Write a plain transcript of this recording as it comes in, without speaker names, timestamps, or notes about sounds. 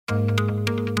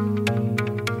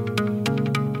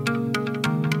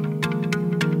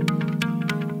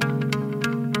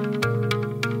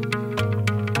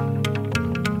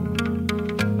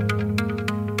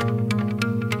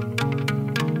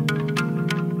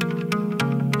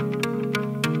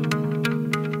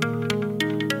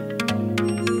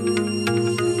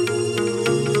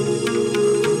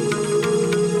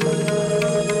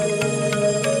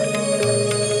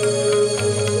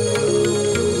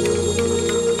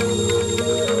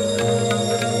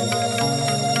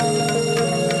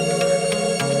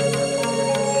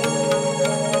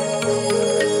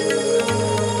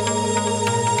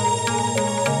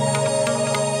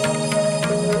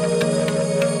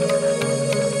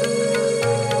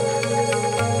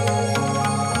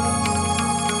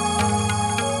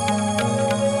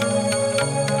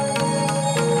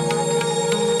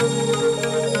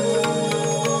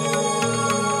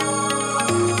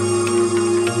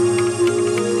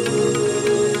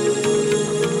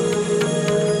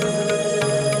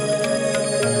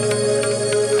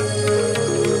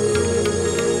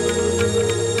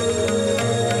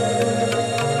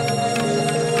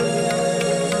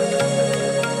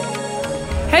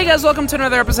Hey guys, welcome to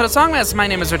another episode of Songmas. My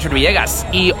name is Richard Villegas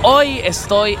y hoy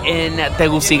estoy en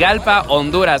Tegucigalpa,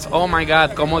 Honduras. Oh my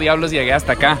god, ¿cómo diablos llegué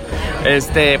hasta acá?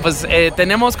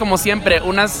 Tenemos como siempre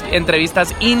unas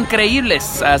entrevistas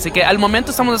increíbles. Así que al momento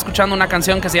estamos escuchando una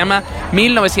canción que se llama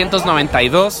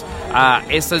 1992.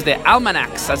 Esto es de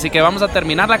Almanacs. Así que vamos a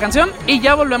terminar la canción y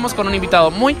ya volvemos con un invitado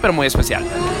muy pero muy especial.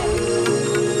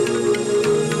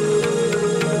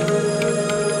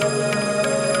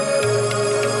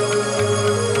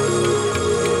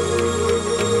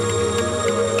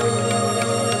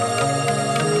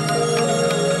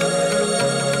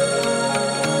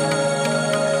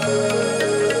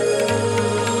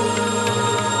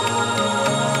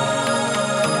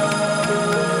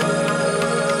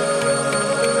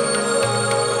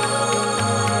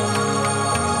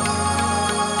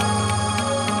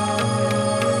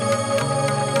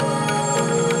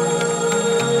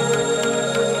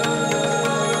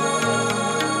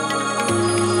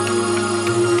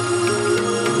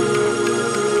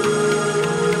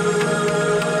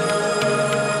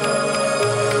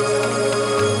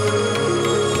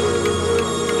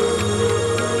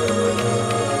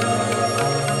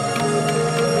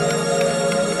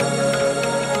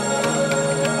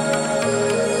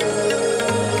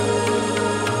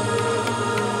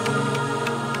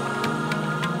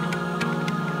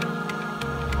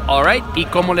 Alright, y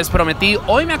como les prometí,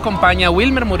 hoy me acompaña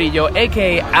Wilmer Murillo,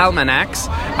 a.k.a. Almanacs.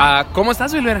 ¿Cómo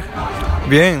estás, Wilmer?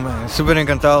 Bien, súper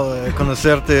encantado de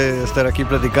conocerte, de estar aquí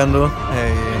platicando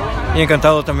y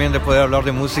encantado también de poder hablar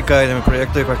de música y de mi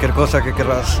proyecto y cualquier cosa que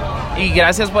querrás. Y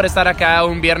gracias por estar acá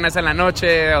un viernes en la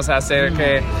noche. O sea, sé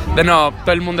que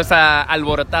todo el mundo está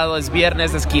alborotado, es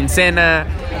viernes, es quincena,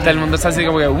 todo el mundo está así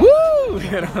como que ¡woo!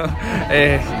 Pero,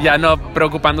 ya no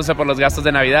preocupándose por los gastos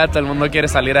de Navidad, todo el mundo quiere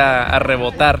salir a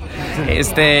rebotar.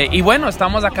 Y bueno,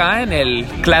 estamos acá en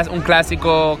un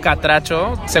clásico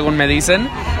catracho, según me dicen,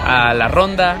 a la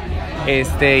ronda.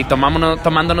 Y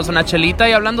tomándonos una chelita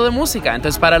y hablando de música.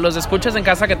 Entonces, para los escuchas en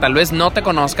casa que tal vez no te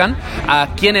conozcan,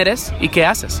 ¿quién eres y qué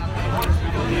haces?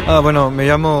 Bueno, me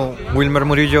llamo Wilmer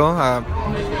Murillo,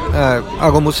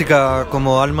 hago música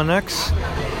como Almanacs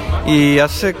y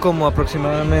hace como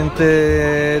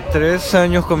aproximadamente 3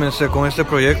 años comencé con este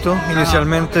proyecto.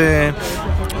 Inicialmente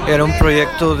era un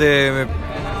proyecto de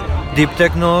deep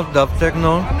techno, dub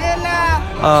techno.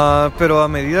 Pero a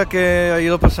medida que ha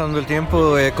ido pasando el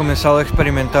tiempo he comenzado a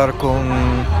experimentar con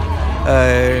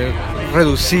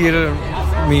reducir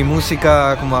mi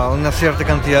música como a una cierta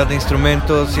cantidad de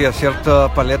instrumentos y a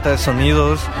cierta paleta de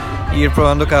sonidos, e ir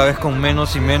probando cada vez con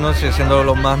menos y menos y haciéndolo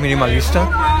lo más minimalista.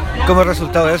 Como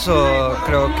resultado de eso,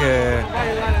 creo que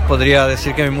podría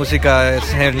decir que mi música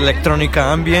es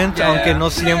electrónica ambient, aunque no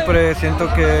siempre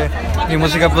siento que mi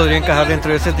música podría encajar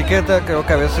dentro de esa etiqueta. Creo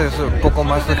que a veces es un poco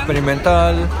más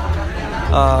experimental,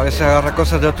 a veces agarra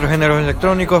cosas de otros géneros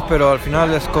electrónicos, pero al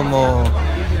final es como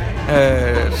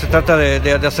se trata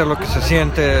de hacer lo que se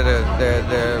siente,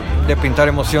 de pintar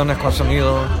emociones con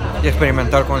sonido y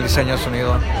experimentar con el diseño de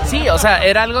sonido. Sí, o sea,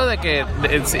 era algo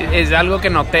es algo que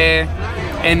noté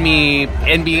en mi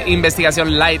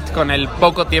investigación light con el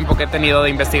poco tiempo que he tenido de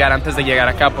investigar antes de llegar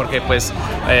acá, porque pues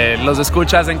los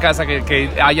escuchas en casa que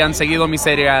hayan seguido mi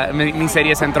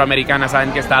serie centroamericana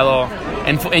saben que he estado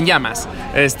en llamas.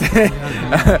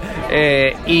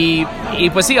 Y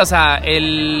pues sí, o sea,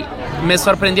 me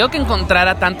sorprendió que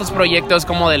encontrara tantos proyectos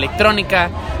como de electrónica,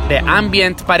 de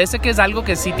ambient. Parece que es algo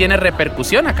que sí tiene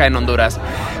repercusión acá en Honduras.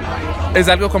 es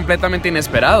algo completamente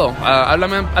inesperado.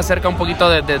 Háblame acerca un poquito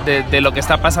de lo que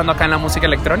está pasando acá en la música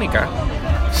electrónica.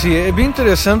 Sí, es bien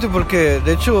interesante porque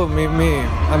de hecho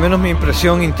al menos mi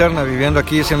impresión interna viviendo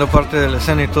aquí, siendo parte de la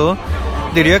escena y todo,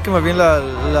 diría que más bien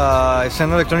la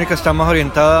escena electrónica está más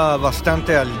orientada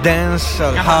bastante al dance,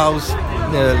 al house,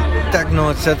 al techno,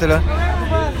 etcétera,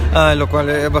 lo cual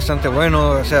es bastante bueno.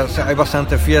 O sea, hay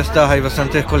bastantes fiestas, hay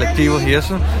bastantes colectivos y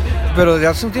eso, pero de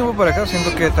hace un tiempo para acá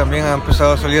siento que también ha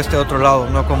empezado a salir este otro lado,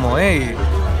 ¿no? Como, hey,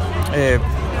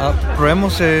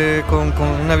 probemos con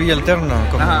una vía alterna,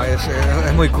 como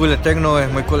es muy cool el techno,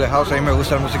 es muy cool el house, a mí me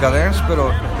gusta la música dance,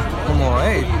 pero como,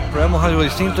 hey, probemos algo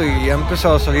distinto y ha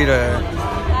empezado a salir,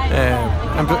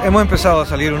 hemos empezado a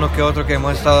salir uno que otro que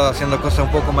hemos estado haciendo cosas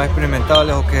un poco más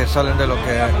experimentales o que salen de lo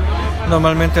que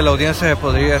normalmente la audiencia se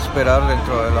podría esperar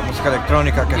dentro de la música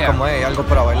electrónica, que es como, hey, algo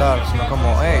para bailar, sino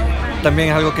como, hey, también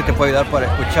es algo que te puede ayudar para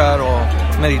escuchar o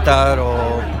meditar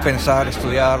o pensar,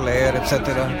 estudiar, leer,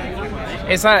 etcétera.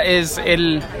 Esa es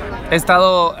el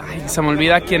estado, se me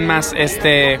olvida quién más,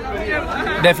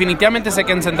 definitivamente sé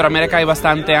que en Centroamérica hay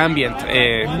bastante ambient.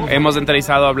 Hemos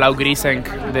entrevistado a Blau Grisenk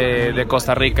de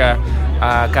Costa Rica,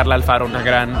 a Carla Alfaro, una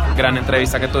gran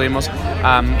entrevista que tuvimos,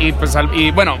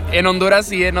 y bueno, en Honduras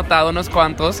sí he notado unos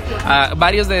cuantos,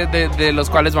 varios de los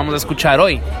cuales vamos a escuchar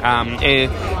hoy.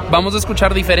 Vamos a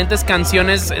escuchar diferentes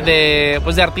canciones de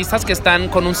artistas que están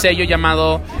con un sello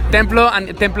llamado Templo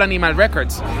Animal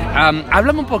Records.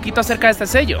 Háblame un poquito acerca de este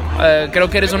sello. Creo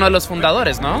que eres uno de los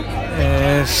fundadores, ¿no?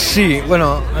 Sí,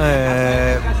 bueno,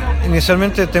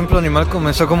 inicialmente Templo Animal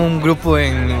comenzó como un grupo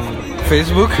en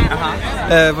Facebook,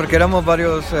 porque éramos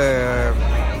varios,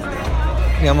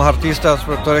 digamos, artistas,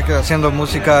 productores que haciendo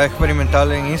música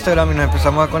experimental en Instagram y nos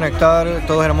empezamos a conectar,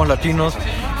 todos éramos latinos.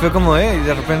 Fue como,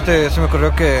 de repente se me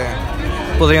ocurrió que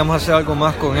podríamos hacer algo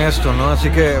más con esto, ¿no?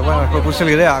 Así que, bueno, propuse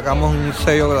la idea, hagamos un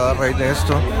sello a raíz de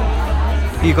esto.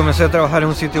 Y comencé a trabajar en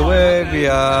un sitio web y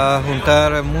a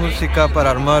juntar música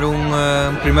para armar un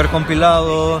primer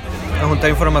compilado, a juntar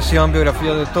información,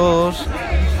 biografía de todos.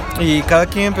 Y cada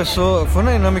quien empezó, fue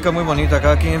una dinámica muy bonita,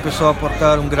 cada quien empezó a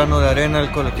aportar un grano de arena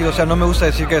al colectivo. O sea, no me gusta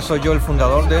decir que soy yo el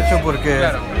fundador, de hecho, porque,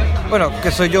 claro, bueno,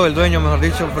 que soy yo el dueño, mejor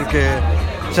dicho, porque,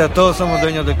 o sea, todos somos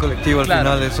dueños del colectivo al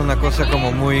final, es una cosa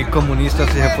como muy comunista,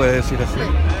 si se puede decir así.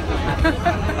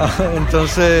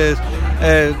 Entonces,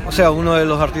 o sea, uno de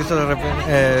los artistas de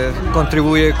repente,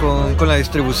 contribuye con la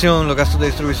distribución, los gastos de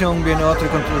distribución, viene otro y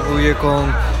contribuye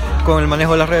con el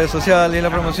manejo de las redes sociales y la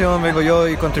promoción, vengo yo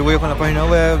y contribuyo con la página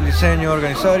web, diseño,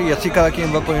 organizar, y así cada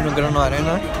quien va poniendo un grano de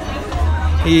arena.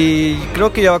 Y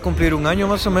creo que ya va a cumplir un año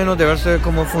más o menos de haberse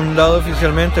como fundado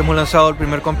oficialmente. Hemos lanzado el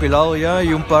primer compilado ya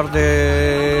y un par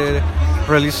de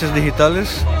releases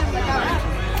digitales.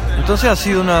 Entonces ha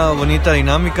sido una bonita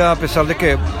dinámica, a pesar de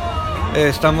que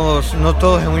estamos no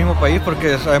todos en un mismo país,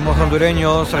 porque sabemos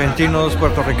hondureños, argentinos,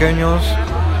 puertorriqueños,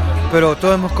 pero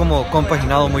todos hemos como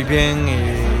compaginado muy bien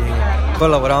y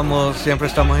colaboramos, siempre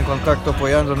estamos en contacto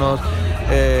apoyándonos.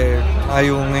 Hay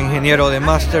un ingeniero de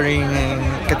mastering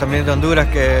que también es de Honduras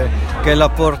que él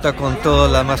aporta con toda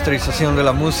la masterización de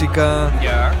la música,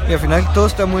 y al final todo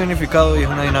está muy unificado y es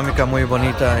una dinámica muy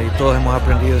bonita y todos hemos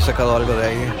aprendido y sacado algo de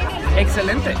ahí.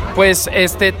 Excelente. Pues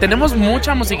tenemos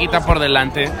mucha musiquita por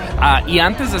delante, y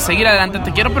antes de seguir adelante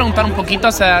te quiero preguntar un poquito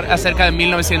acerca de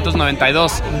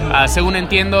 1992. Según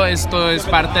entiendo, esto es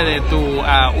parte de tu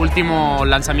último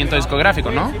lanzamiento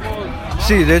discográfico, ¿no?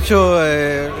 Sí, de hecho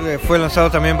fue lanzado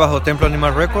también bajo Templo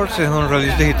Animal Records, es un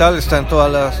release digital, está en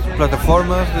todas las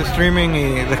plataformas de streaming y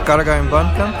descarga en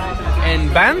Bandcamp.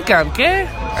 ¿En Bandcamp? ¿Qué?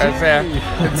 Sí. O sea,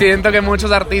 siento que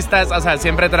muchos artistas, o sea,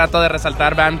 siempre trato de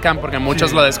resaltar Bandcamp porque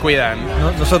muchos lo descuidan.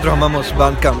 Nosotros amamos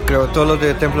Bandcamp, creo, todos los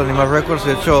de Templo Animal Records.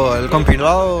 De hecho, el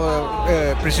compilado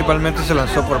principalmente se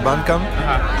lanzó por Bandcamp.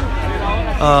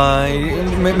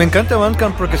 Y me encanta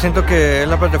Bandcamp porque siento que es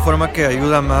la plataforma que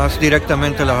ayuda más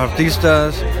directamente a los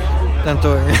artistas,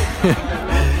 tanto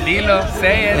Dilo,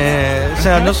 say it. O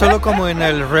sea, no solo como en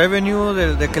el revenue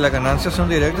de que las ganancias son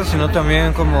directas, sino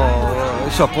también como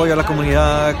su apoyo a la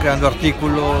comunidad, creando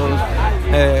artículos,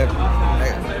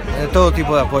 todo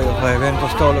tipo de apoyos, los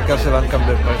eventos, todo lo que hace Bandcamp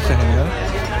me parece genial.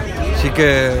 Así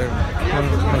que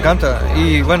me encanta.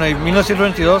 Y bueno, en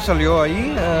 1922 salió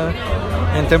ahí,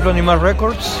 en Templo Animal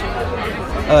Records.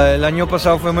 El año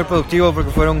pasado fue muy productivo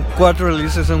porque fueron 4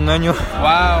 releases en un año.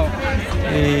 ¡Wow!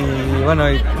 Y bueno,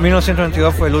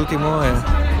 1922 fue el último.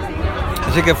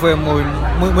 Así que fue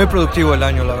muy productivo el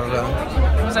año, la verdad.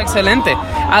 Pues excelente.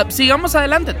 Sigamos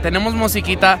adelante. Tenemos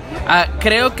musiquita.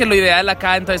 Creo que lo ideal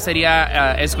acá entonces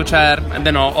sería escuchar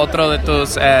de nuevo otro de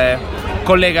tus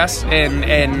colegas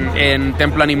en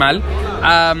Templo Animal.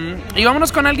 Y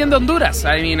vámonos con alguien de Honduras.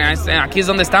 Aquí es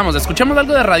donde estamos. Escuchemos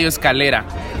algo de Radio Escalera.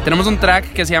 Tenemos un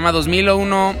track que se llama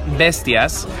 2001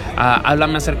 Bestias.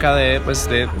 Háblame acerca de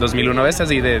 2001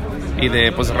 Bestias y de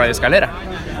Radio Escalera.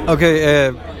 Ok,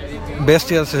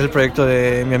 Bestias es el proyecto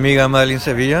de mi amiga Madeline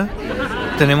Sevilla.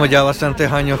 Tenemos ya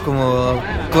bastantes años como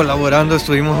colaborando,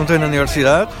 estuvimos juntos en la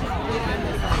universidad.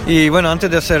 Y bueno,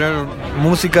 antes de hacer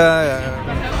música,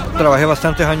 trabajé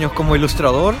bastantes años como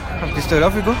ilustrador, artista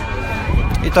gráfico.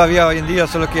 Y todavía hoy en día,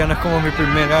 solo que ya no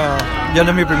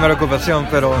es mi primera ocupación,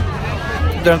 pero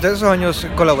durante esos años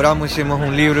colaboramos, hicimos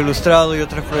un libro ilustrado y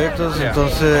otros proyectos.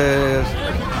 Entonces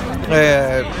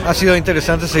ha sido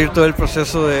interesante seguir todo el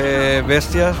proceso de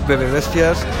Bestias, Bebé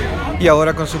Bestias, y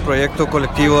ahora con su proyecto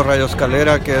colectivo Radio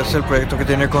Escalera, que es el proyecto que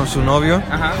tiene con su novio.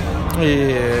 Ajá.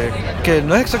 Y que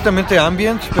no es exactamente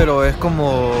ambient, pero es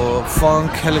como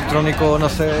funk, electrónico, no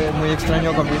sé, muy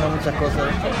extraño, combina muchas cosas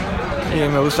y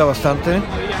me gusta bastante.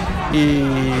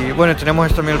 Y bueno,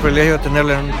 tenemos también el privilegio de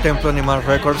tenerle en Templo Animal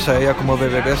Records a ella como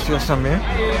Bebé Bestias también.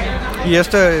 Y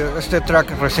este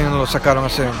track recién lo sacaron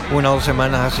hace 1 o 2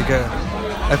 semanas, así que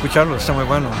a escucharlo, está muy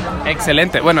bueno.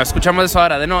 Excelente. Bueno, escuchamos eso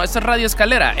ahora. Esto es Radio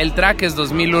Escalera. El track es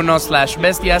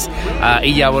 2001/Bestias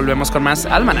y ya volvemos con más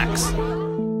Almanacs.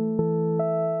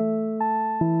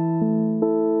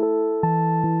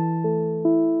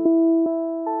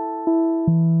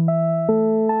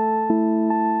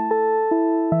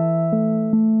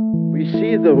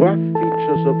 The rough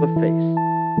features of the face,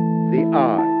 the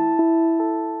eye,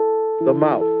 the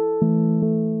mouth,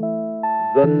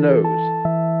 the nose.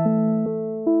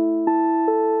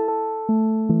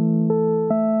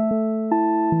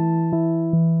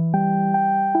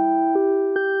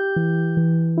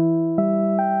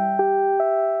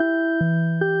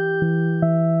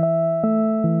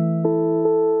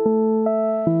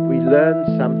 We learn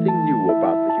something new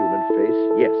about the human face,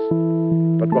 yes,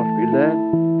 but what we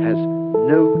learn has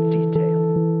no detail.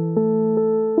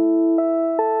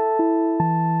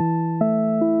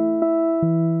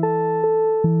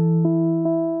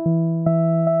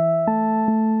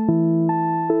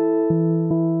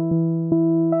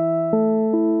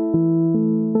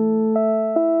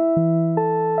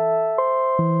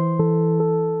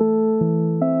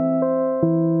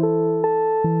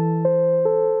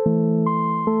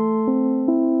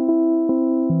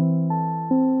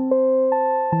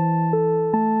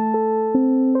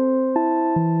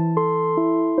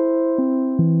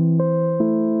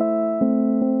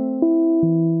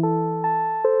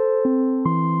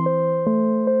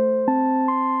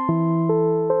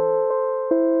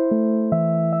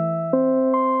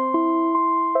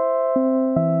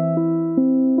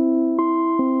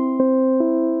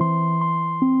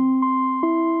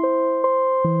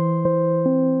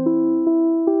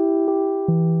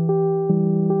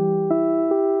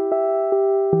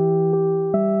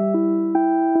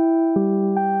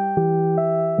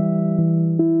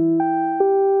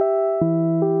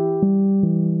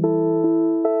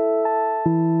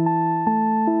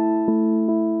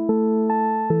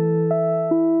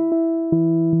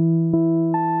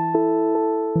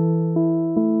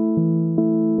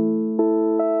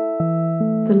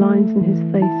 The lines in his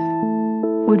face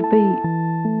would be,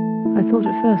 I thought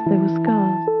at first they were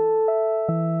scars.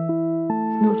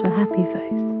 It's not a happy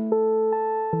face.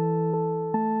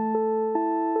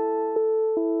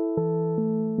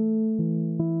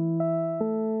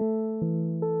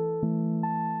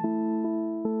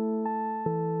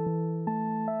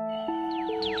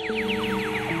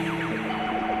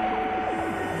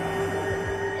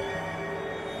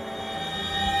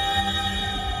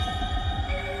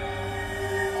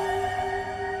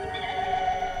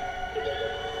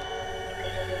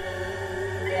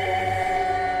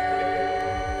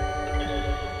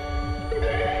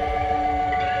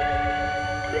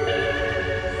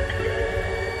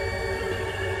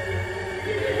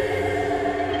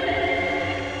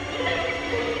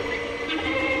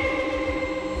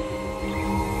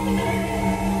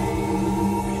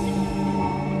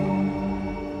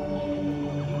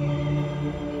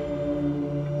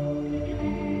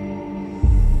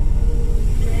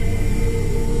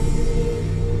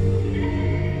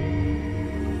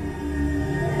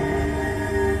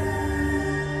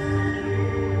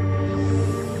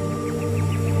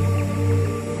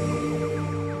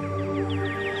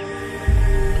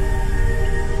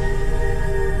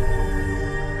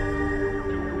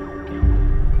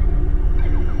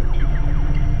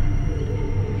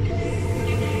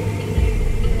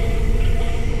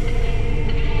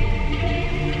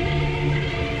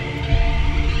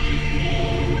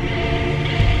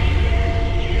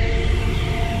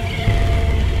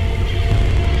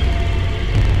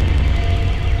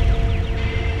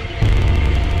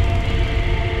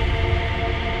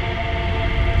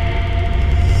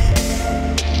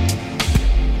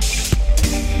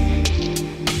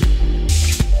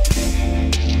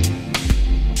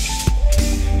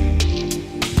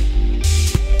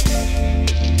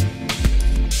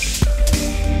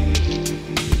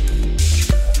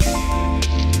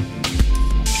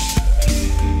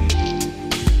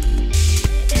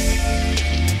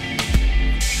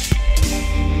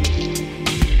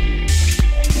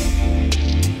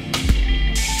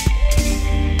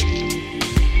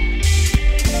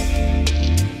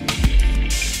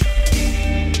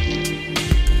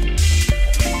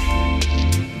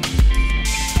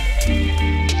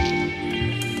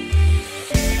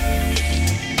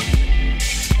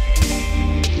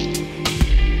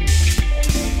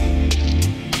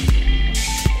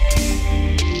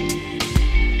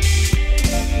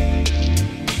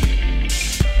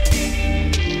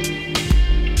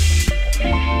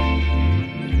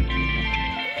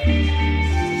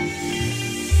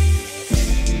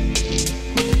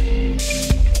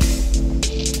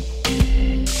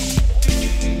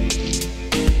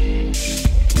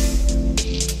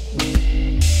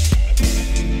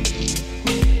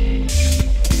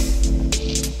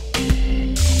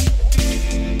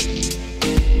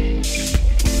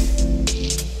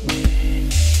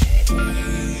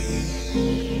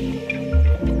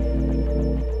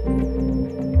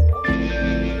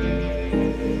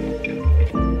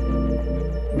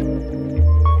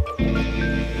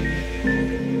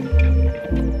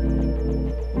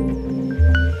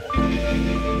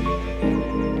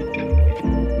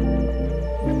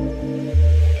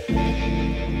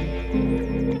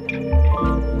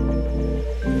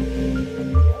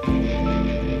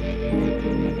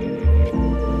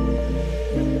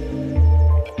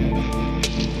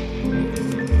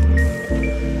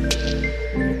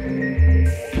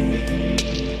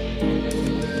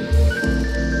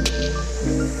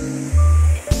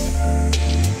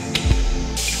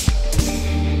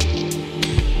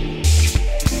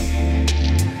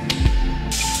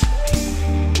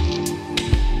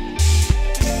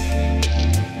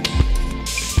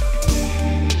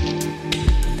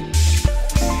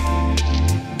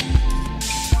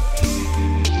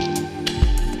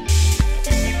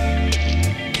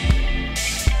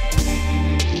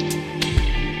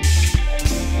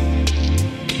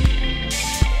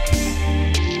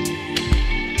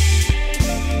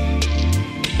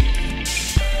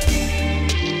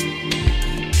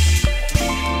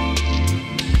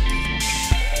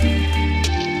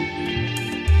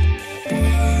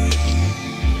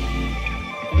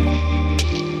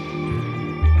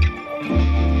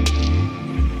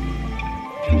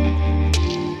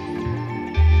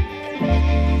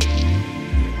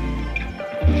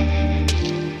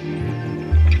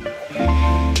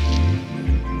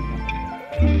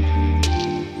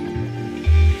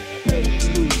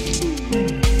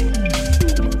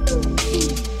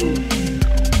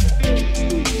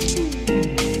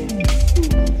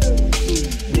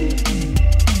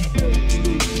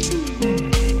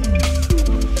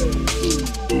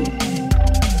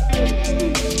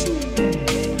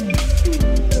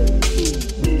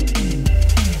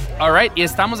 Alright, y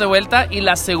estamos de vuelta y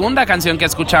la segunda canción que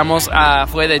escuchamos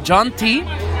fue de John T,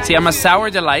 se llama Sour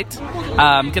Delight,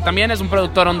 que también es un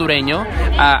productor hondureño.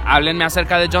 Háblenme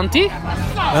acerca de John T.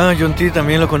 John T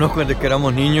también lo conozco desde que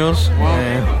éramos niños.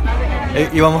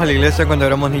 Íbamos a la iglesia cuando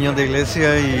éramos niños de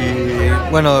iglesia y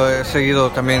bueno, he seguido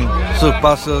también sus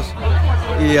pasos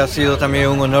y ha sido también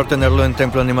un honor tenerlo en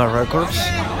Templo Animal Records.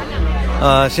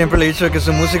 Siempre le he dicho que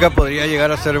su música podría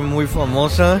llegar a ser muy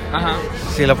famosa. Ajá.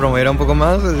 Si la promoviera un poco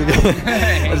más,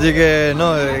 así que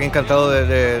no, encantado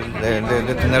de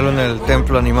tenerlo en el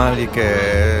Templo Animal y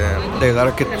de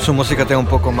dar que su música tenga un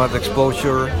poco más de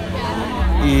exposure.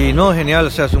 Y no, genial, o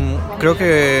sea, creo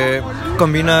que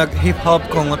combina hip hop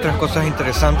con otras cosas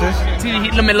interesantes. Sí,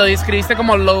 me lo describiste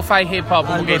como lo-fi hip hop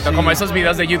un poquito, así, como esos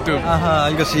videos de YouTube. Ajá,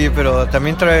 algo así, pero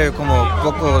también trae como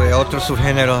poco de otros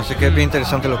subgéneros, así que es bien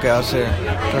interesante lo que hace.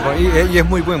 Y es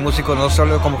muy buen músico, no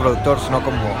solo como productor, sino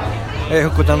como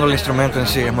ejecutando el instrumento en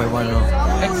sí, es muy bueno.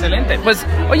 Excelente. Pues,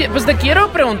 oye, pues te quiero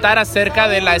preguntar acerca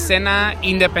de la escena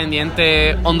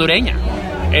independiente hondureña.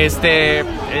 De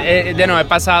nuevo, he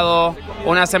pasado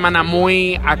una semana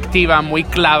muy activa, muy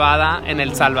clavada en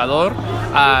El Salvador,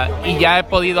 y ya he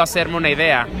podido hacerme una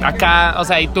idea. Acá, o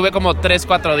sea, y tuve como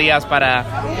 3-4 días para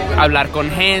hablar con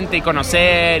gente y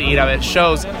conocer, ir a ver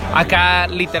shows. Acá,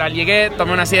 literal, llegué,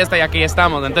 tomé una siesta y aquí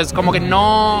estamos. Entonces, como que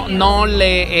no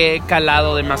le he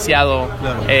calado demasiado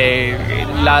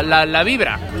la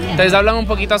vibra. Entonces, háblame un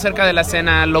poquito acerca de la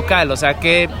escena local, o sea,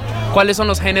 ¿cuáles son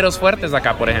los géneros fuertes de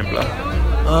acá, por ejemplo?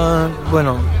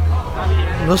 Bueno,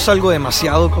 no salgo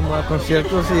demasiado como a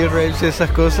conciertos y raves y esas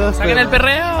cosas. ¿Saquen el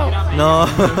perreo? No.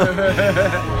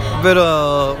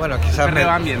 Pero, bueno, quizás... Perreo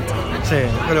ambiente. Sí,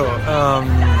 pero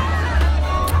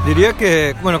diría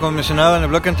que, bueno, como mencionaba en el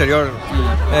bloque anterior,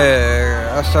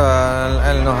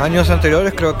 hasta en los años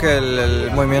anteriores creo que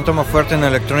el movimiento más fuerte en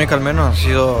electrónica al menos ha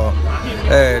sido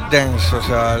dance, o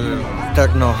sea, el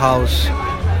techno, house,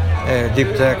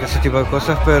 deep tech, ese tipo de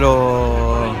cosas,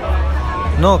 pero...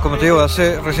 No, como te digo,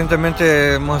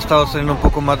 recientemente hemos estado saliendo un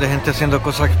poco más de gente haciendo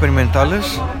cosas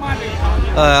experimentales.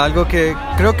 Algo que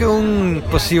creo que un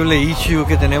posible issue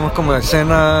que tenemos como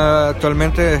escena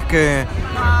actualmente es que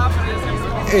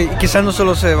quizás no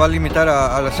solo se va a limitar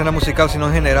a la escena musical, sino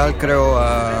en general creo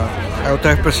a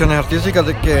otras expresiones artísticas,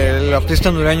 de que el artista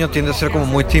hondureño tiende a ser como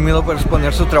muy tímido para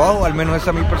exponer su trabajo, al menos esa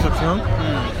es mi percepción.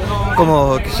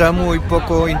 Como quizá muy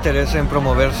poco interés en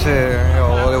promoverse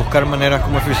o de buscar maneras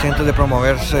como eficientes de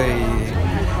promoverse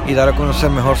y dar a conocer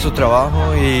mejor su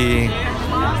trabajo y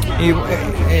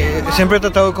siempre he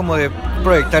tratado como de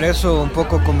proyectar eso un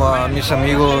poco como a mis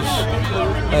amigos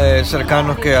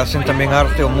cercanos que hacen también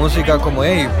arte o música, como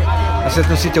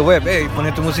hacerte un sitio web,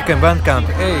 poner tu música en Bandcamp,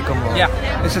 como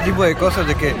ese tipo de cosas,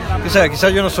 de que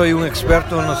quizás yo no soy un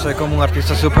experto, no soy como un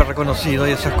artista súper reconocido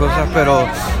y esas cosas, pero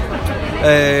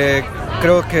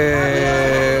creo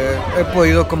que he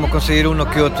podido como conseguir uno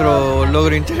que otro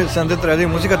logro interesante a través de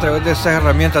música, a través de esas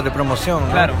herramientas de promoción,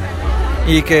 ¿no? Claro.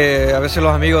 Y que a veces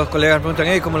los amigos, colegas me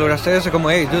preguntan, ¿cómo lograste eso? Como,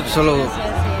 dude, solo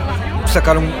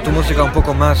sacar tu música un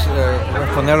poco más,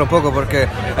 exponerlo un poco, porque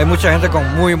hay mucha gente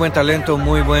con muy buen talento,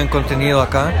 muy buen contenido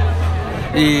acá,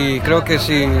 y creo que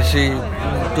si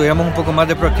tuviéramos un poco más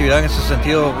de proactividad en ese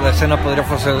sentido, la escena podría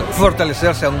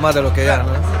fortalecerse aún más de lo que ya,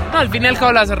 ¿no? No, al fin y al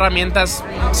cabo las herramientas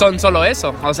son solo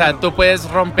eso, o sea, tú puedes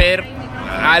romper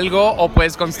algo o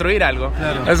puedes construir algo.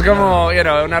 Claro. Es como,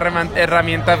 una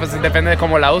herramienta, pues depende de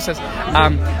cómo la uses.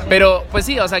 Pero, pues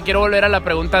sí, o sea, quiero volver a la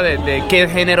pregunta de qué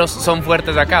géneros son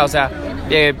fuertes acá, o sea,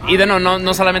 y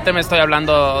no solamente me estoy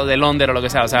hablando de Londres o lo que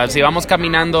sea, o sea, si vamos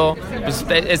caminando, pues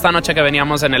esta noche que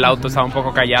veníamos en el auto estaba un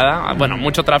poco callada, bueno,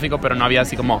 mucho tráfico, pero no había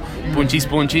así como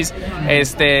punchis,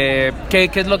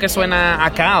 ¿qué es lo que suena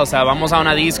acá? O sea, vamos a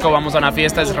una disco, vamos a una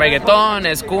fiesta, ¿es reggaetón,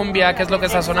 es cumbia? ¿Qué es lo que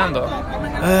está sonando?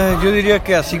 Yo diría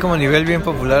que así como a nivel bien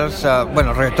popular, o sea,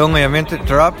 bueno, reggaetón obviamente,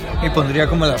 trap, y pondría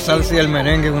como la salsa y el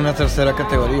merengue en una tercera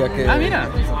categoría que mira.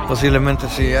 Posiblemente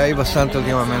sí, hay bastante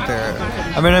últimamente,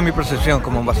 a menos en mi percepción,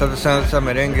 como bastante salsa,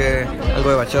 merengue,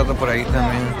 algo de bachata por ahí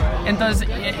también.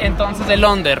 Entonces de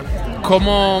Londres,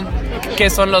 ¿qué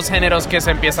son los géneros que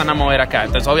se empiezan a mover acá?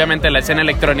 Entonces obviamente la escena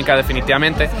electrónica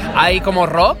definitivamente, ¿hay como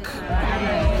rock?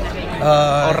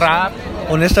 ¿O rap?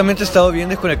 Honestamente he estado bien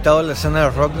desconectado de la escena de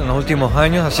rock en los últimos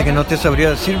años, así que no te sabría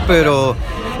decir, pero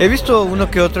he visto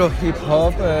uno que otro hip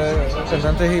hop,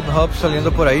 cantantes de hip hop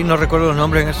saliendo por ahí, no recuerdo los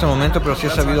nombres en este momento, pero sí he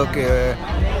sabido que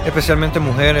especialmente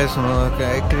mujeres, ¿no?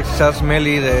 Que quizás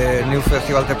Meli de New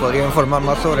Festival te podría informar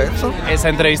más sobre eso. Esa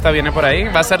entrevista viene por ahí,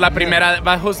 va a ser la primera,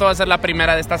 va a ser la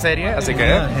primera de esta serie, así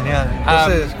que... Genial.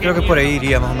 Entonces creo que por ahí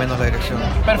iría más o menos la dirección.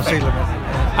 Perfecto.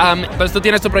 Pues tú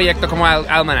tienes tu proyecto como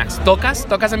Almanacs. ¿Tocas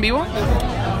en vivo?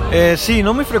 Sí,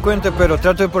 no muy frecuente, pero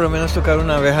trato de por lo menos tocar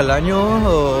una vez al año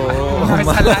o Una vez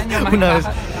más, al año, my una God. vez.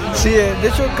 Sí, de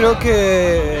hecho creo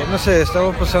que, no sé,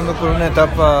 estamos pasando por una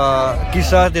etapa,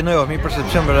 quizás de nuevo, mi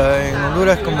percepción, ¿verdad? En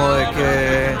Honduras como de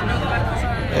que,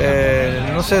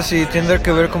 no sé si tiene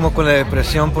que ver como con la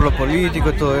depresión por lo político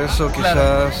y todo eso,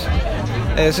 quizás.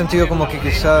 He sentido como que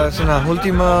quizás en los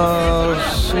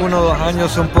últimos 1 o 2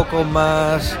 años un poco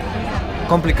más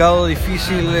complicado,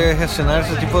 difícil gestionar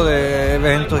ese tipo de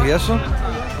eventos y eso.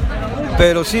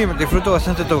 Pero sí, disfruto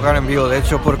bastante tocar en vivo, de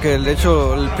hecho, porque de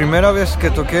hecho la primera vez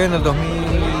que toqué en el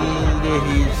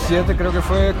 2017 creo que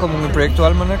fue como mi proyecto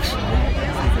Almanacs,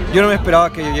 yo no me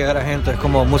esperaba que llegara gente, es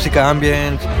como música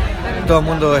ambient, todo el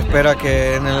mundo espera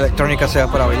que en la electrónica sea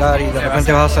para bailar y de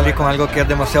repente vas a salir con algo que es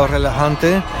demasiado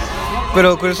relajante.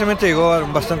 Pero curiosamente llegó a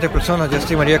bastantes personas, yo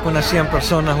estimaría que unas 100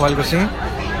 personas o algo así.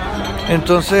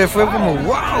 Entonces fue como,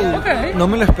 wow, Okay. no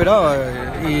me lo esperaba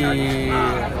y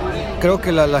creo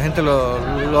que la gente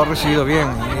lo ha recibido bien.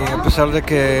 Y a pesar de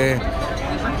que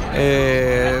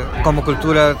como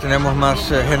cultura tenemos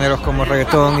más géneros como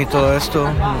reggaetón y todo esto,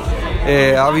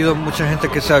 ha habido mucha gente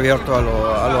que se ha abierto a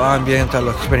lo ambient, a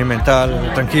lo experimental, a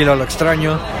lo tranquilo, a lo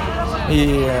extraño.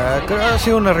 Y creo que ha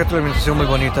sido una retroalimentación muy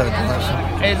bonita de todo eso.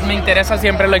 Me interesa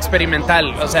siempre lo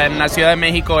experimental, o sea, en la Ciudad de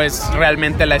México es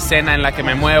realmente la escena en la que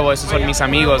me muevo, esos son mis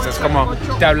amigos, es como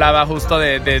te hablaba justo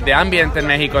de ambiente en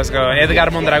México, es como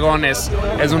Edgar Mondragón es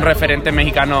un referente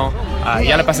mexicano,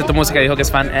 ya le pasé tu música, dijo que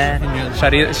es fan,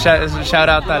 shout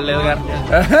out al Edgar.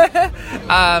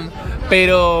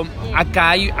 Pero acá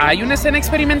hay una escena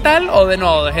experimental o de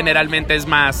no, generalmente es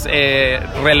más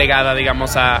relegada,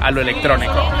 digamos, a lo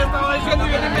electrónico.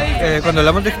 Cuando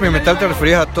hablamos de experimental te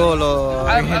referías a todo lo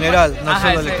en general, no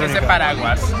solo electrónica. Ese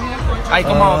paraguas. Hay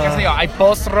como, qué sé yo, hay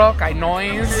post-rock, hay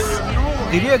noise.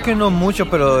 Diría que no mucho,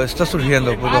 pero está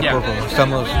surgiendo poco a Ya. poco.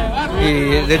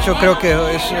 Y de hecho creo que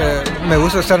me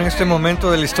gusta estar en este momento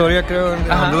de la historia, creo,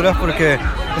 en Ajá. Honduras, porque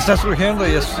está surgiendo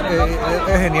y es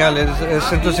genial,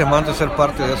 es entusiasmante ser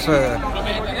parte de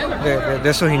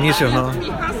esos inicios, ¿no?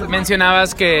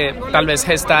 Mencionabas que tal vez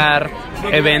gestar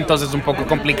eventos es un poco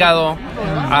complicado.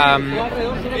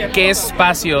 ¿Qué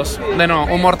espacios? Bueno,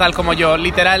 un mortal como yo,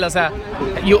 literal, o sea,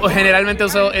 yo generalmente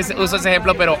uso ese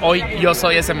ejemplo, pero hoy yo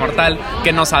soy ese mortal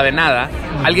que no sabe nada.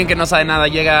 Alguien que no sabe nada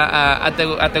llega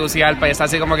a Tegucigalpa y está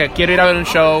así como que quiero ir a ver un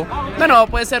show. No,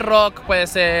 puede ser rock, puede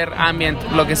ser ambient,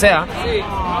 lo que sea.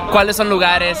 ¿Cuáles son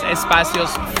lugares, espacios,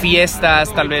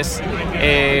 fiestas, tal vez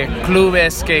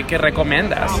clubes que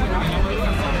recomiendas?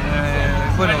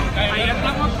 Bueno,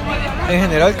 en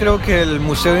general creo que el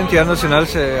Museo de Identidad Nacional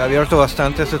se ha abierto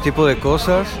bastante a este tipo de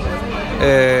cosas.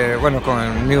 Bueno, con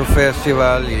el New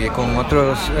Festival y con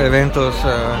otros eventos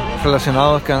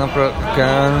relacionados que han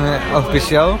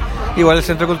auspiciado. Igual el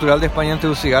Centro Cultural de España en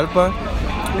Tegucigalpa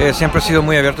siempre ha sido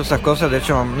muy abierto a estas cosas. De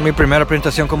hecho, mi primera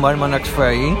presentación como Almanacs fue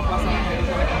ahí.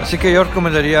 Así que yo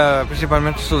recomendaría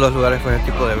principalmente estos 2 lugares para ese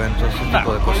tipo de eventos, ese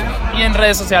tipo de cosas. Y en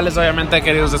redes sociales, obviamente,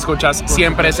 queridos escuchas,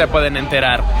 siempre se pueden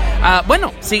enterar.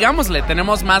 Bueno, sigámosle,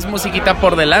 tenemos más musiquita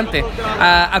por delante.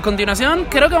 A continuación,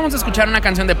 creo que vamos a escuchar una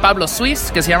canción de Pablo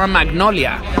Suiz que se llama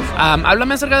Magnolia.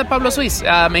 Háblame acerca de Pablo Suiz.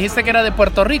 Me dijiste que era de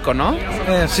Puerto Rico, ¿no?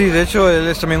 Sí, de hecho él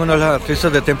es también uno de los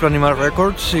artistas de Templo Animal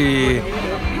Records y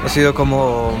ha sido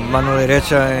como mano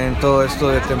derecha en todo esto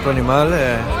de Templo Animal.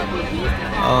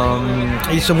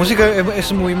 Y su música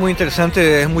es muy muy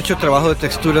interesante, es mucho trabajo de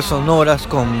texturas sonoras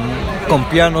con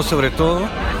piano sobre todo.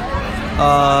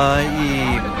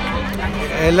 Y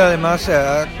él además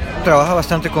trabaja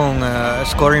bastante con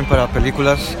scoring para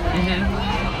películas.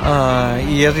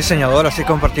 Y es diseñador, así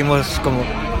compartimos como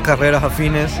carreras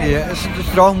afines y es un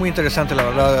trabajo muy interesante, la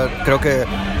verdad. Creo que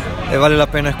vale la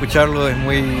pena escucharlo, es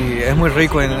muy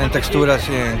rico en texturas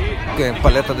y en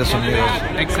paletas de sonidos.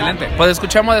 Excelente. Pues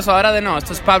escuchamos eso ahora de nuevo.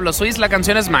 Esto es Pablo Suiz, la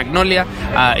canción es Magnolia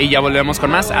y ya volvemos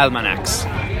con más Almanacs.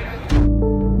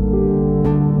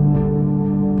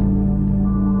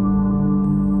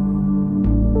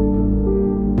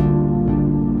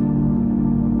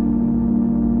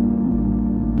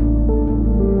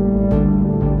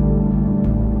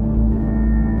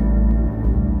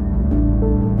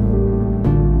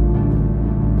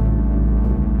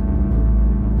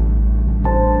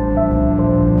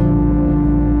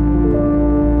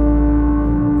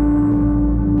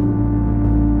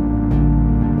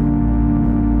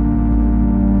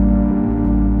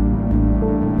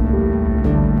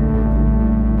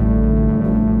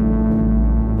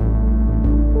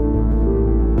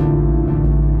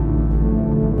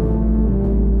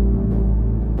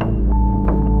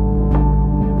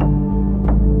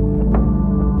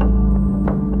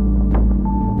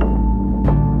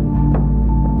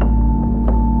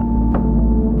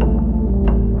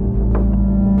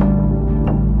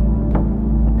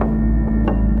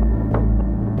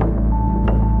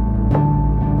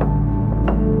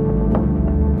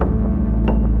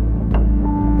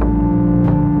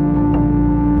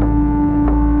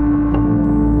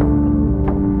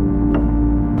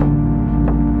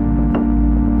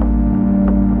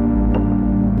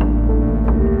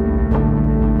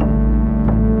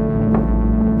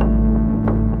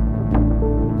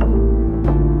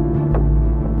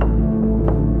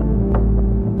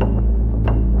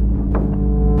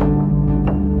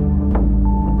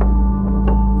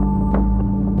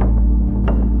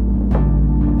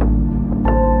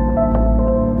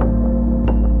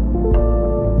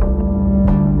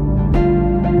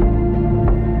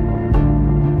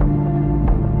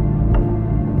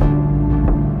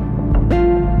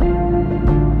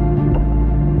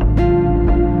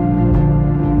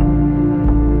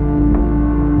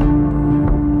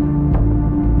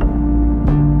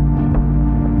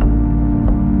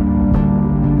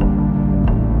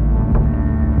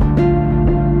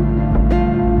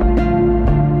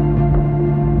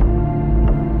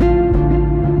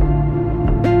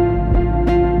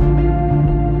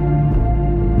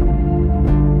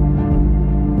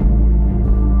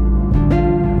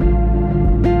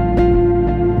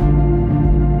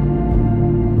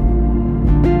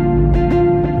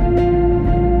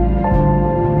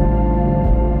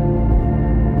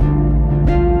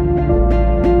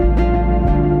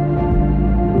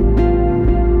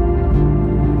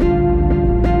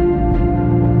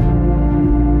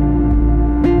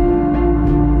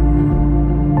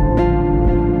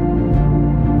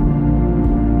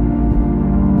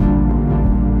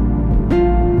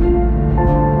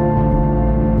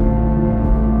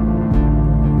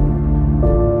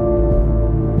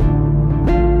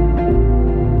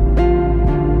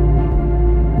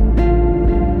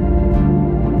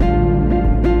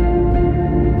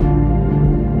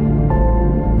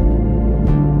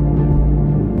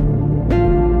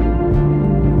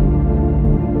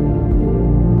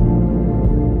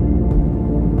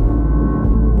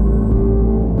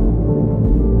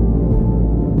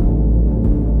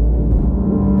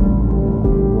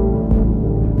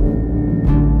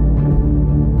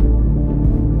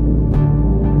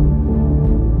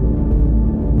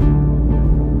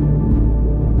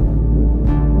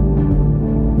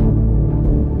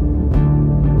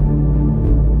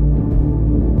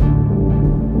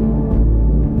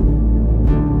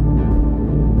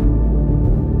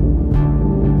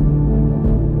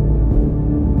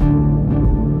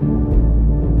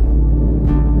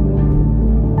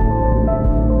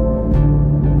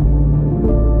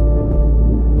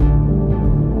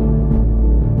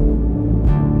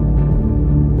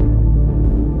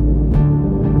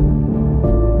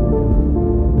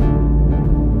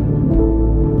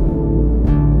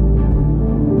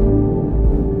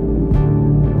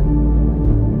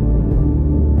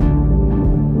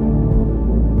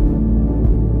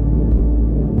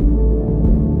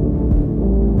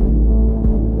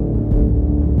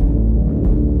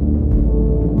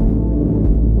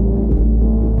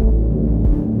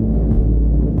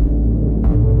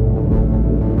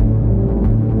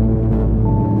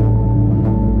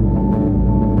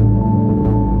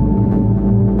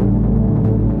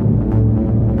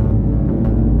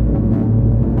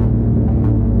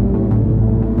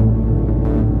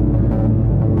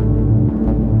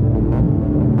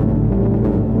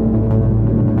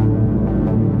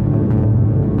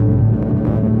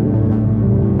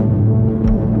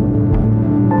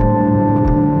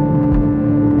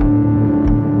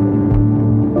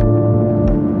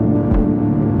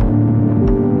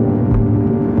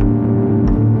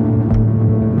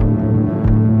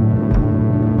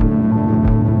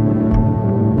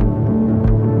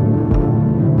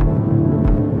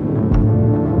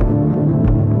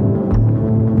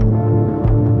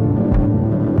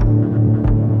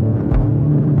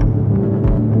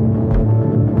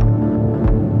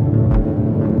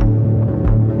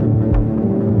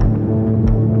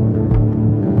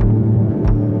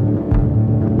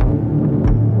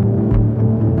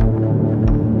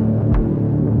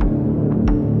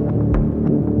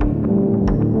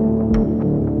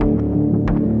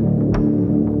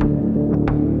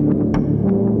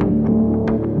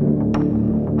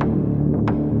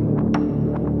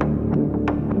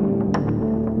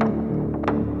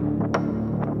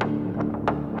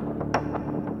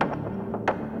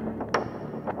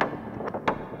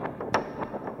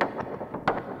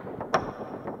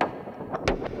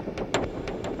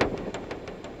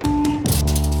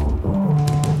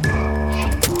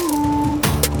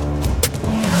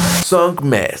 Song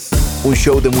Mess, un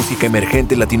show de música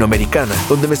emergente latinoamericana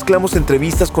donde mezclamos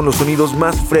entrevistas con los sonidos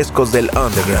más frescos del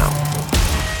underground.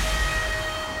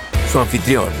 Su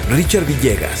anfitrión, Richard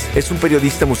Villegas, es un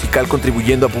periodista musical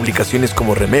contribuyendo a publicaciones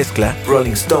como Remezcla,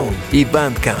 Rolling Stone y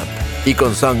Bandcamp. Y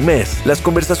con Song Mess, las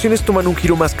conversaciones toman un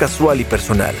giro más casual y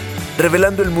personal,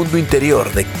 revelando el mundo interior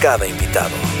de cada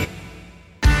invitado.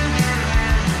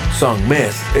 Song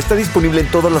Mess está disponible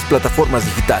en todas las plataformas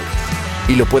digitales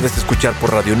y lo puedes escuchar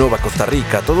por Radio Nova Costa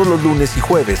Rica todos los lunes y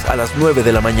jueves a las 9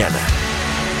 de la mañana.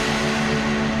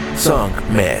 Song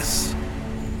Mess.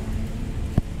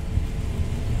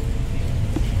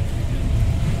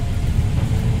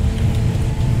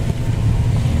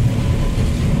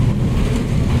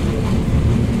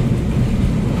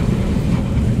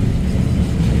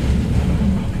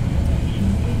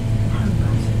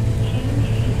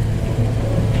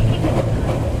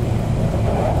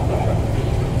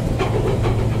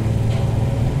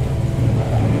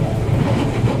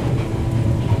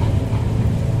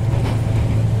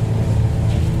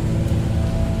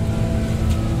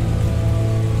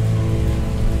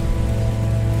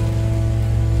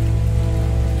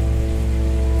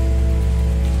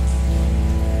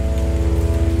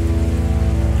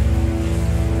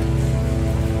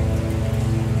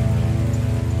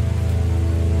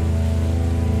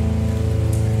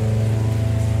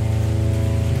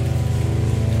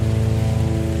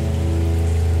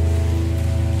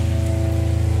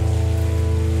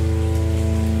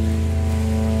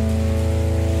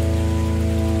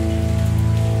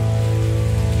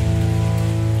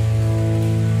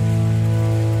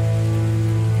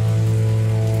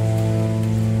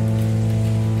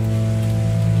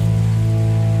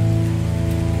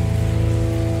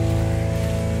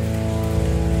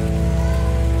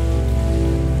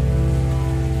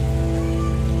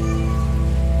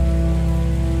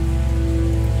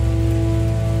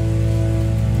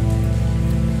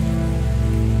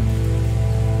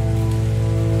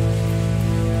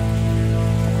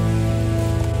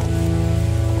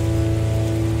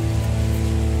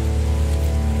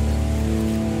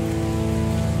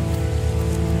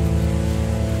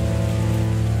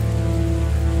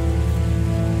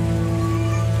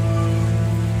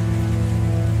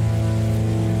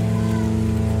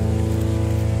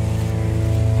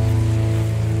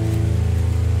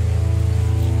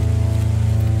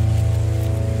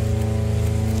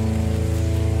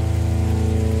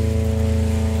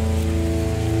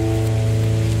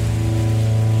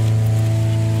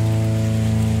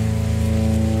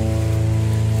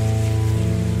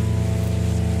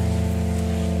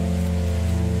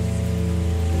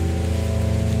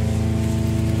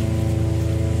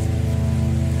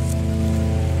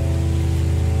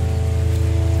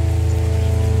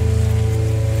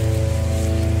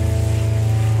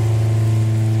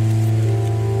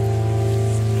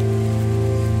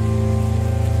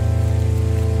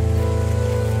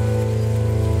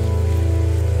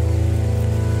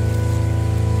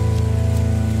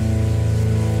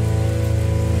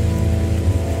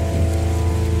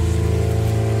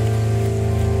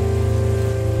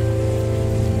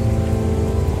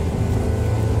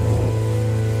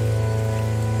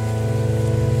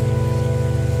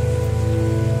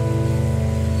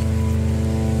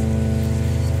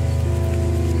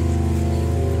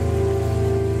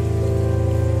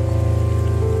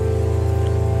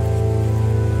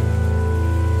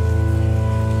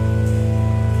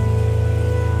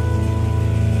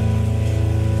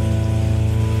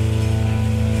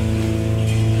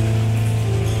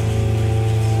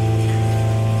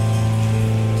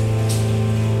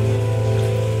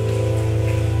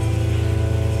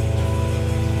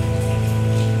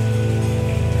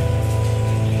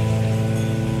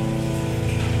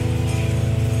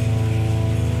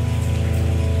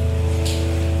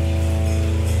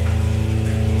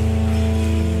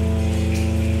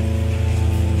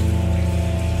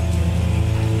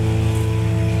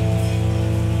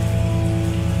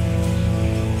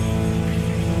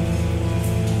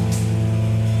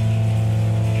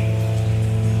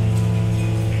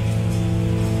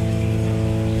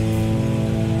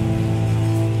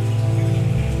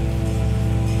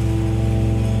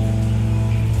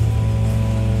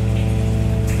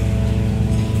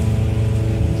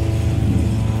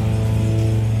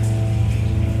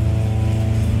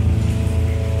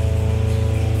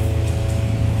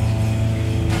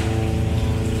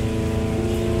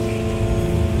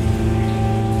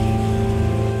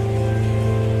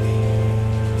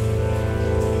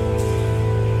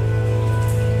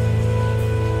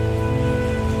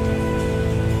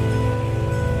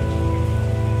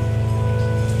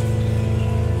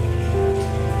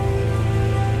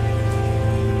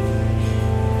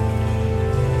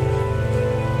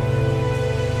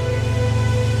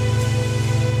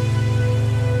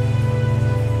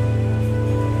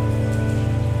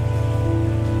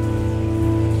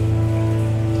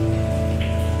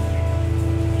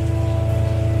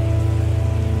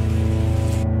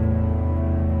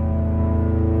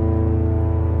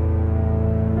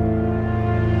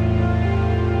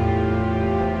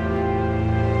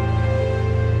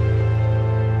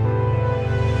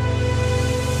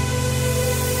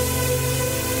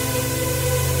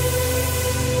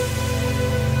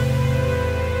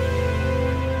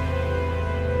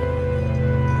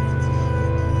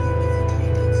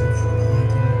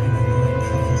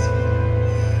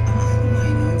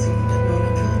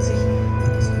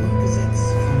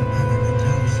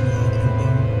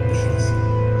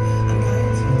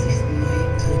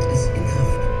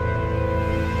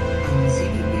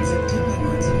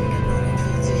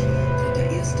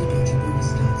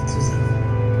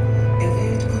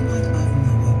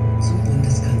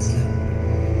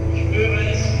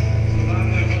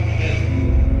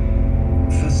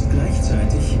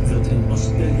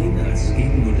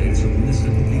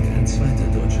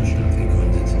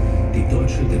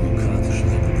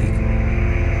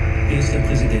 Erster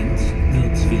Präsident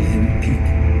wird Wilhelm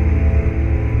Pieck.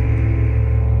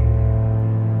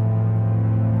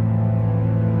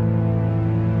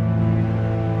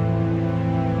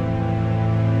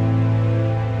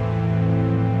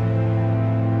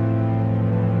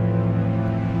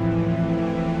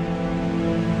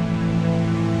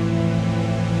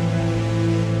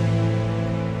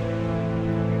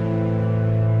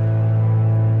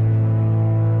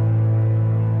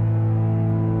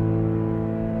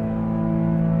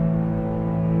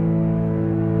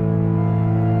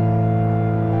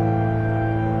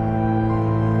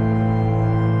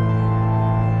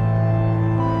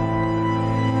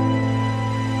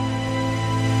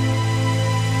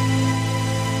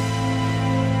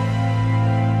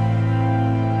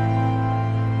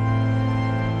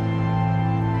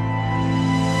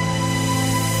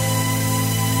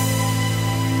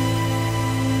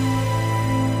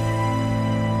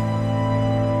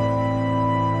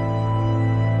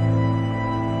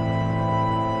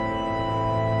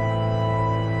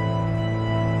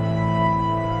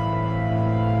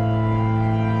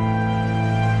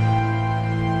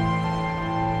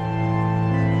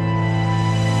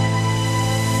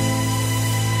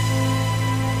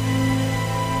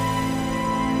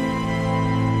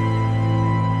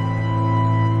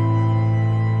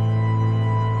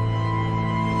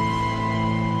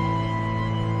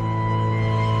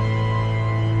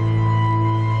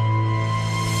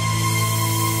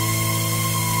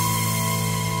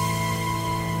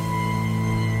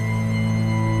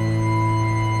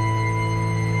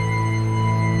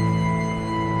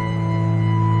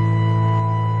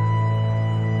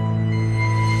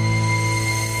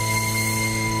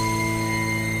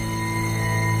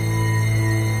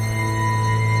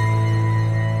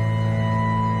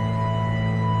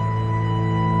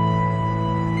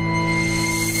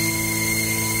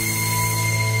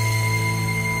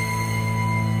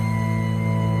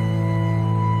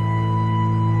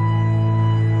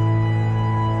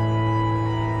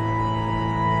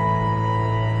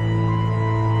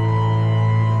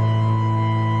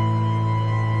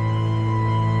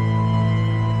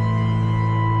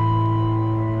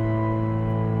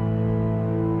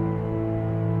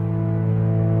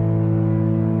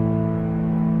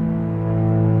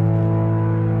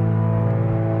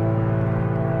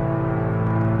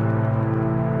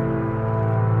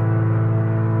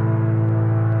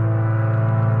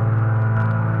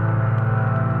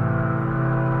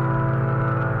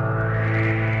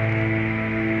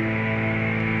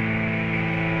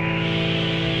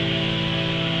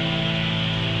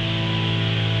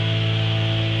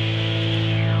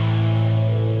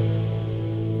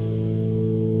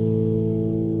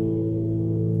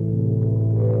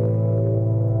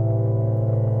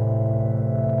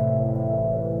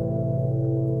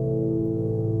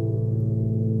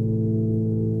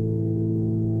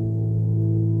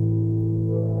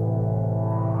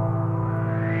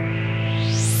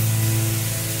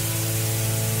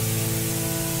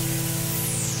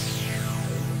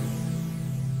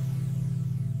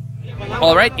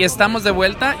 Alright, y estamos de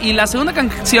vuelta. Y la segunda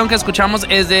canción que escuchamos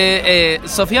es de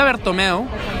Sofía Bertomeu,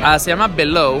 se llama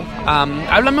Below.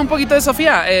 Háblame un poquito de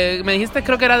Sofía. Me dijiste,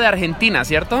 creo que era de Argentina,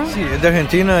 ¿cierto? Sí, es de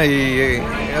Argentina y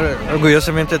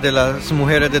orgullosamente de las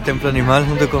mujeres de Templo Animal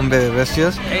junto con Bebe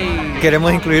Bestias. Hey.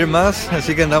 Queremos incluir más,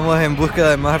 así que andamos en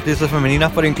búsqueda de más artistas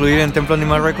femeninas para incluir en Templo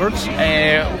Animal Records.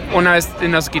 Una vez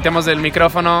nos quitemos del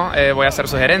micrófono, voy a hacer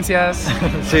sugerencias.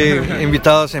 Sí,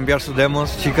 invitados a enviar sus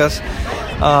demos, chicas.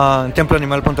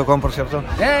 Temploanimal.com, por cierto.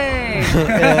 Hey.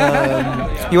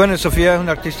 Y bueno, Sofía es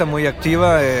una artista muy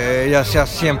activa. Ella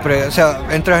siempre,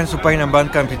 entras en su página en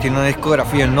Bandcamp y tiene una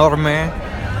discografía enorme.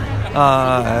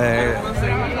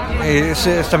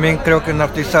 Es también, creo que una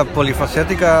artista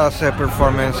polifacética. Hace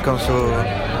performance con su,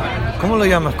 ¿cómo lo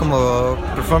llamas? Como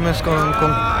performance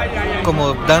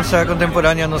como danza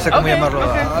contemporánea, no sé cómo llamarlo.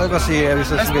 Algo así, he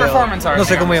visto ese video. No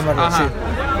sé cómo llamarlo. Sí.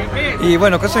 Y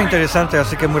bueno, cosas interesantes,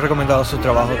 así que muy recomendado su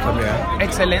trabajo también.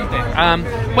 Excelente.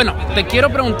 Bueno, te quiero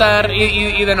preguntar,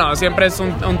 y de nuevo, siempre es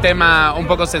un tema un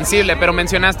poco sensible, pero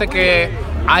mencionaste que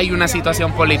hay una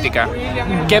situación política.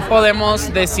 ¿Qué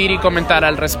podemos decir y comentar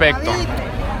al respecto?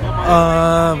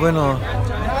 Bueno,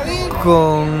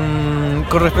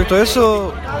 con respecto a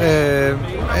eso,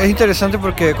 es interesante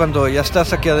porque cuando ya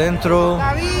estás aquí adentro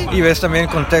y ves también el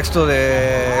contexto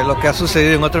de lo que ha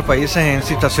sucedido en otros países en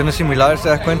situaciones similares, te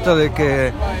das cuenta de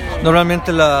que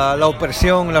normalmente la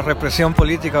opresión, la represión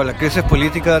política o la crisis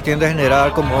política tiende a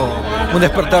generar como un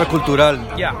despertar cultural.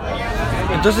 Yeah.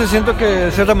 Entonces siento que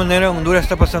de cierta manera en Honduras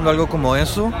está pasando algo como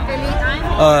eso.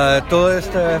 Todos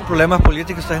estos problemas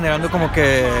políticos está generando como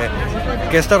que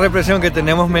esta represión que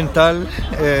tenemos mental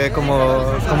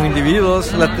como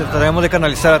individuos la trataremos de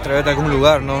canalizar a través de algún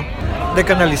lugar, ¿no? De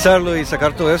canalizarlo y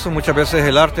sacar todo eso, muchas veces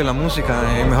el arte, la música,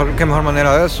 qué mejor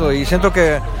manera de eso. Y siento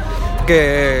que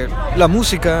la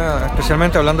música,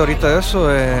 especialmente hablando ahorita de eso,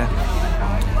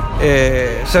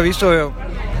 se ha visto,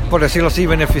 por decirlo así,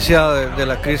 beneficiada de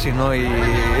la crisis, ¿no? Y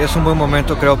es un buen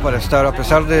momento, creo, para estar, a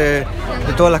pesar de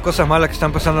todas las cosas malas que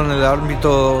están pasando en el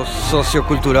ámbito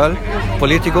sociocultural,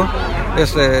 político,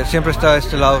 siempre está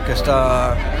este lado que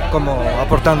está como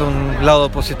aportando un lado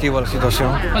positivo a la situación.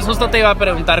 Pues justo te iba a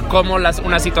preguntar cómo la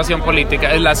situación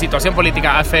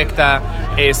política afecta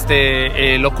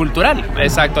lo cultural,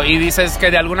 exacto, y dices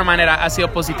que de alguna manera ha sido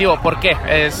positivo. ¿Por qué?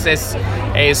 Es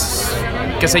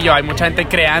qué sé yo, hay mucha gente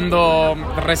creando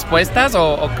respuestas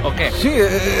o qué. Sí,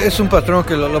 es un patrón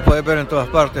que lo puedes ver en todas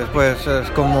partes, pues es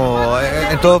como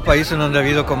en todos países donde ha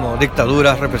habido como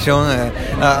dictaduras, represión,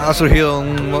 ha surgido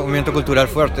un movimiento cultural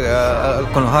fuerte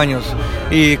con los años,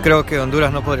 y creo que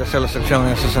Honduras no podría ser la excepción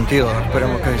en ese sentido,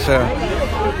 esperemos que sea.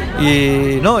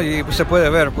 Y pues se puede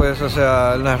ver, pues, o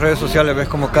sea, en las redes sociales ves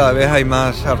como cada vez hay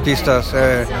más artistas,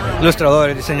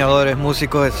 ilustradores, diseñadores,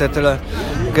 músicos, etcétera,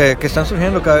 que están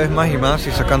surgiendo cada vez más y más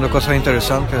y sacando cosas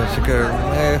interesantes, así que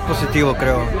es positivo,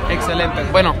 creo. Excelente.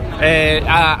 Bueno,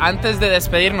 antes de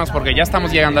despedirnos, porque ya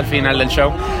estamos llegando al final del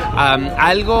show,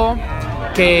 algo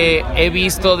que he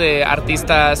visto de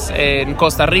artistas en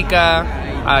Costa Rica,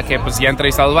 que pues ya he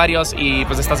entrevistado varios, y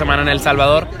pues esta semana en El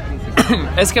Salvador,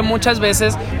 es que muchas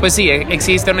veces, pues sí,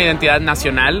 existe una identidad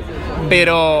nacional,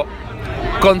 pero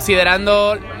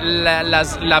considerando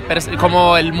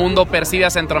cómo el mundo percibe a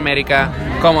Centroamérica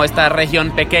como esta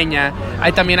región pequeña,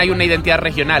 también hay una identidad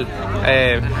regional.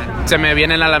 Se me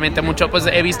vienen a la mente mucho, pues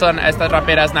he visto a estas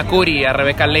raperas Nakuri, a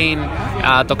Rebecca Lane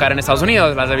a tocar en Estados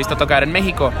Unidos, las he visto tocar en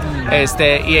México,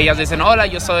 y ellas dicen, hola,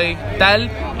 yo soy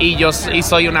tal y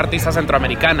soy una artista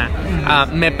centroamericana.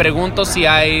 Me pregunto si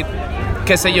hay,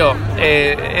 qué sé yo,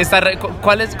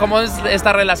 ¿cómo es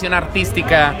esta relación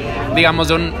artística, digamos,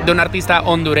 de un artista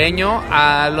hondureño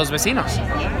a los vecinos?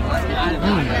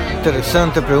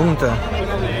 Interesante pregunta.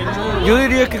 Yo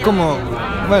diría que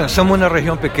somos una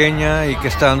región pequeña y que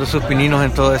está dando sus pininos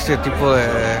en todo este tipo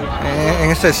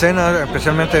en esta escena,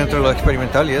 especialmente dentro de lo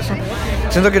experimental y eso.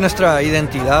 Siento que nuestra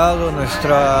identidad o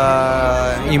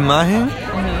nuestra imagen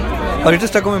ahorita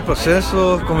está como en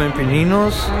proceso, como en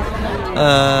pininos.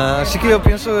 Así que yo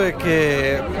pienso de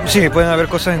que sí, pueden haber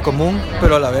cosas en común,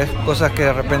 pero a la vez cosas que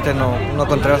de repente no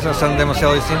contrastan, son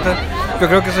demasiado distintas. Yo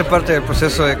creo que eso es parte del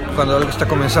proceso de cuando algo está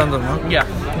comenzando, ¿no? Yeah.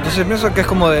 Entonces pienso que es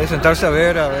como de sentarse a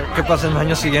ver qué pasa en los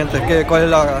años siguientes, cuál es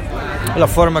la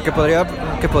forma que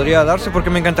podría darse, porque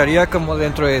me encantaría como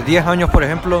dentro de 10 años, por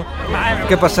ejemplo,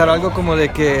 que pasara algo como de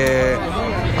que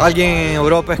alguien en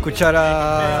Europa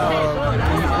escuchara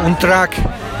un track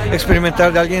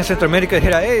experimental de alguien en Centroamérica y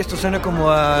dijera, esto suena como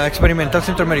a experimental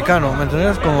centroamericano, ¿me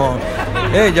entiendes? Como,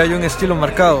 ya hay un estilo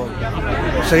marcado.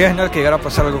 Sería genial que llegara a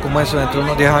pasar algo como eso dentro de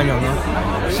unos 10 años, ¿no?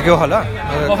 Así que ojalá.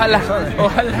 Ojalá.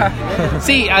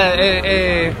 Sí,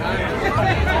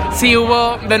 sí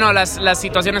hubo, las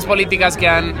situaciones políticas que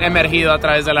han emergido a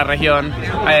través de la región.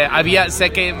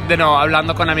 Sé que,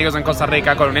 hablando con amigos en Costa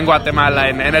Rica, en Guatemala,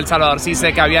 en El Salvador, sí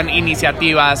sé que habían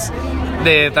iniciativas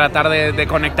de tratar de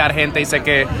conectar gente, y sé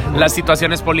que las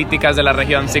situaciones políticas de la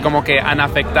región sí como que han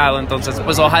afectado. Entonces,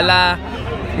 pues ojalá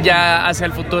ya hacia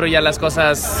el futuro ya las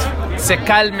cosas se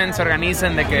calmen, se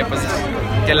organicen, de que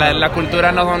que la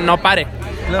cultura no pare.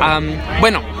 Claro.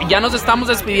 Bueno, ya nos estamos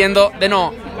despidiendo.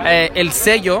 El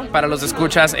sello para los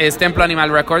escuchas es Templo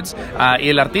Animal Records, y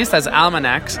el artista es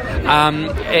Almanacs.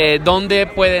 ¿Dónde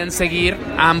pueden seguir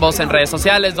ambos en redes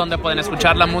sociales? ¿Dónde pueden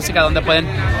escuchar la música? ¿Dónde pueden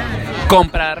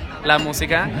comprar la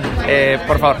música?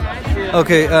 Por favor. Ok,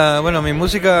 mi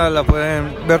música la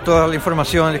pueden ver, toda la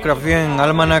información, discografía en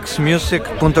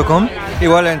almanacsmusic.com,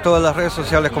 igual en todas las redes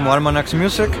sociales como Almanacs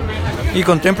Music, y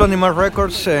con Templo Animal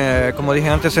Records, como dije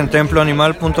antes, en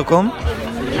temploanimal.com.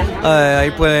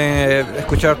 Ahí pueden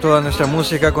escuchar toda nuestra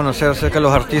música, conocer acerca de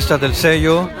los artistas del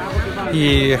sello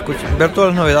y ver todas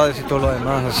las novedades y todo lo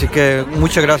demás. Así que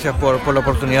muchas gracias por la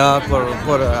oportunidad,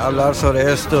 por hablar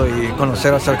sobre esto y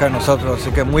conocer acerca de nosotros.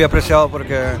 Así que muy apreciado,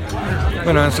 porque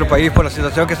en nuestro país, por la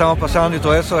situación que estamos pasando y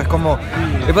todo eso, es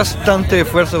bastante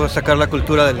esfuerzo sacar la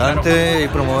cultura adelante y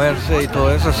promoverse y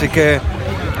todo eso. Así que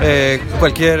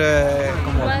cualquier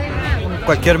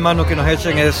cualquier mano que nos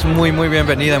echen es muy, muy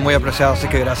bienvenida y muy apreciada, así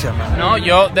que gracias, man. No,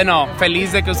 yo,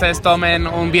 feliz de que ustedes tomen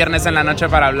un viernes en la noche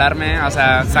para hablarme, o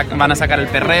sea, van a sacar el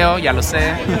perreo, ya lo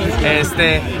sé,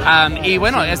 y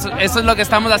bueno, eso es lo que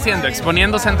estamos haciendo,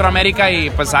 exponiendo Centroamérica, y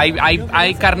pues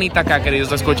hay carnita acá,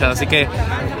 queridos escuchas, así que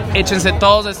échense,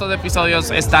 todos estos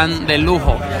episodios están de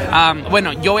lujo.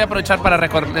 Bueno, yo voy a aprovechar para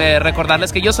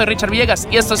recordarles que yo soy Richard Villegas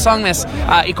y esto es Songmes,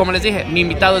 y como les dije, mi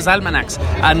invitado es Almanacs.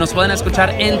 Nos pueden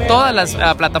escuchar en todas las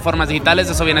plataformas digitales,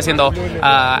 eso viene siendo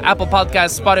Apple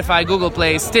Podcasts, Spotify, Google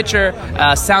Play, Stitcher,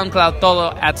 SoundCloud,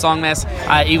 todo @Songmes,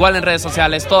 igual en redes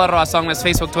sociales, todo @Songmes,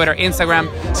 Facebook, Twitter, Instagram.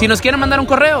 Si nos quieren mandar un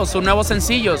correo, su nuevo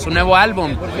sencillo, su nuevo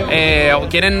álbum, o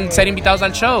quieren ser invitados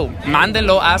al show,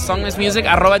 mándenlo a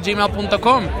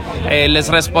songmesmusic@gmail.com. Les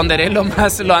responderé lo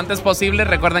antes posible.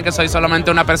 Recuerden que soy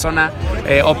solamente una persona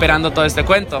operando todo este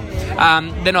cuento.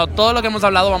 De nuevo, todo lo que hemos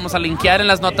hablado vamos a linkear en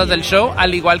las notas del show,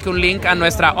 al igual que un link a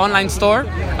nuestra online store,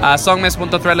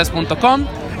 songmes.threadless.com.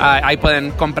 Ahí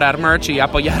pueden comprar merch y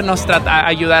apoyarnos,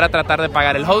 ayudar a tratar de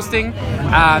pagar el hosting.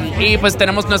 Y pues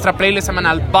tenemos nuestra playlist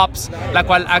semanal Bops, la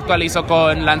cual actualizo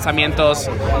con lanzamientos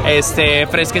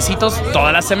fresquecitos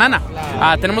toda la semana.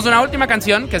 Tenemos una última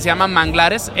canción que se llama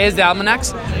Manglares, es de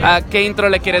Almanacs. ¿Qué intro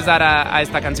le quieres dar a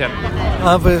esta canción?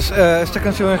 Pues esta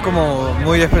canción es como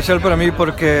muy especial para mí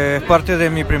porque es parte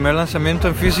de mi primer lanzamiento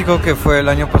en físico, que fue el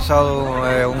año pasado,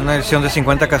 una edición de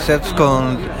 50 cassettes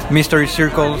con Mystery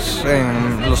Circles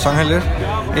en Los Ángeles,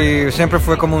 y siempre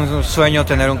fue como un sueño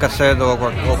tener un cassette o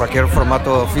cualquier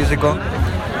formato físico,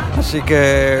 así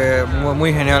que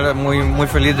muy genial, muy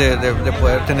feliz de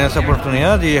poder tener esa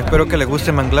oportunidad, y espero que les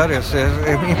guste Manglares. Es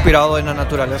inspirado en la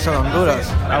naturaleza de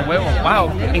Honduras. A huevo,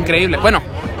 wow, increíble. Bueno,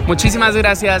 muchísimas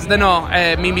gracias. De nuevo,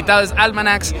 mi invitado es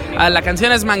Almanacs, la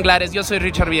canción es Manglares, yo soy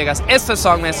Richard Villegas, esto es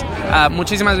Songmes.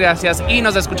 Muchísimas gracias y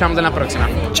nos escuchamos en la próxima.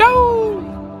 ¡Chao!